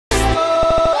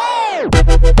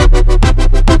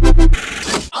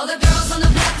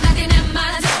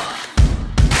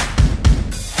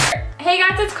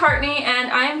Cartney,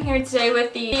 and I am here today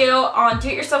with the video on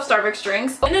do-it-yourself Starbucks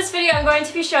drinks. In this video, I'm going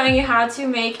to be showing you how to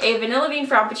make a vanilla bean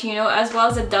frappuccino as well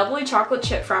as a doubly chocolate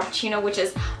chip frappuccino, which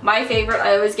is my favorite.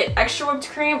 I always get extra whipped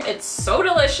cream. It's so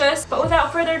delicious. But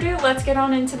without further ado, let's get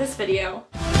on into this video.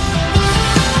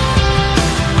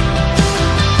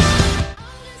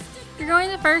 You're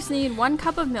going to first need 1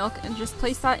 cup of milk and just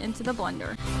place that into the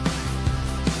blender.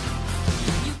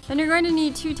 Then you're going to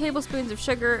need 2 tablespoons of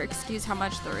sugar, excuse how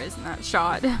much there is in that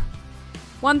shot.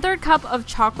 1/3 cup of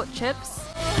chocolate chips.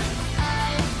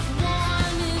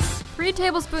 3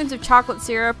 tablespoons of chocolate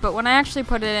syrup, but when I actually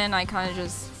put it in, I kind of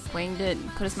just winged it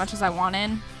and put as much as I want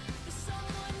in.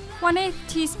 1/8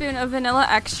 teaspoon of vanilla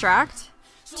extract.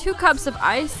 2 cups of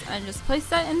ice, and just place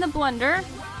that in the blender.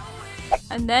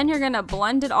 And then you're gonna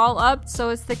blend it all up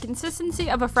so it's the consistency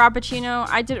of a frappuccino.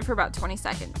 I did it for about 20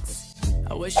 seconds.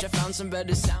 I wish I found some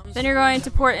better sounds. Then you're going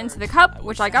to pour it into the cup,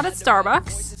 which I got at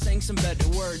Starbucks.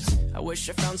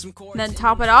 Then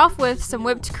top it off with some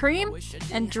whipped cream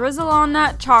and drizzle on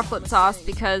that chocolate sauce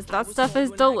because that stuff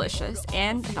is delicious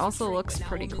and it also looks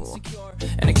pretty cool.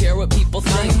 And I care what people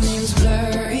think.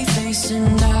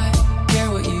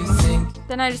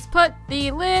 Then I just put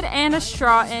the lid and a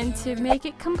straw in to make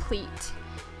it complete.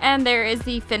 And there is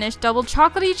the finished double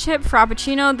chocolatey chip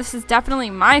frappuccino. This is definitely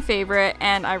my favorite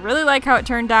and I really like how it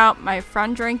turned out. My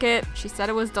friend drank it. She said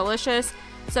it was delicious.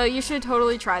 So you should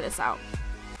totally try this out.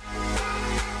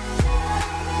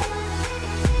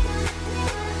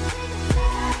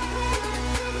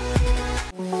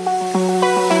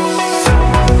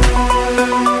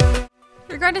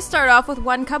 You're going to start off with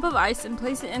 1 cup of ice and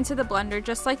place it into the blender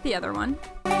just like the other one.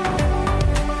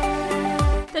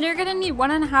 Then you're going to need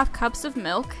 1.5 cups of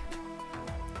milk,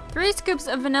 3 scoops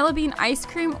of vanilla bean ice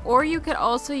cream, or you could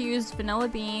also use vanilla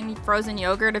bean frozen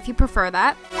yogurt if you prefer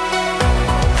that.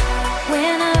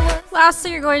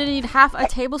 Lastly, you're going to need 1/2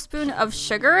 tablespoon of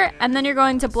sugar, and then you're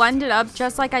going to blend it up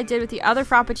just like I did with the other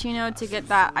frappuccino to get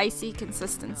that icy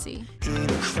consistency.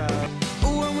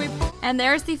 And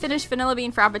there's the finished vanilla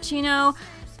bean frappuccino.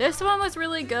 This one was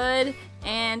really good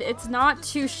and it's not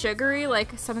too sugary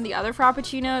like some of the other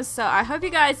frappuccinos, so I hope you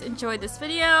guys enjoyed this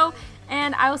video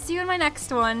and I will see you in my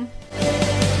next one.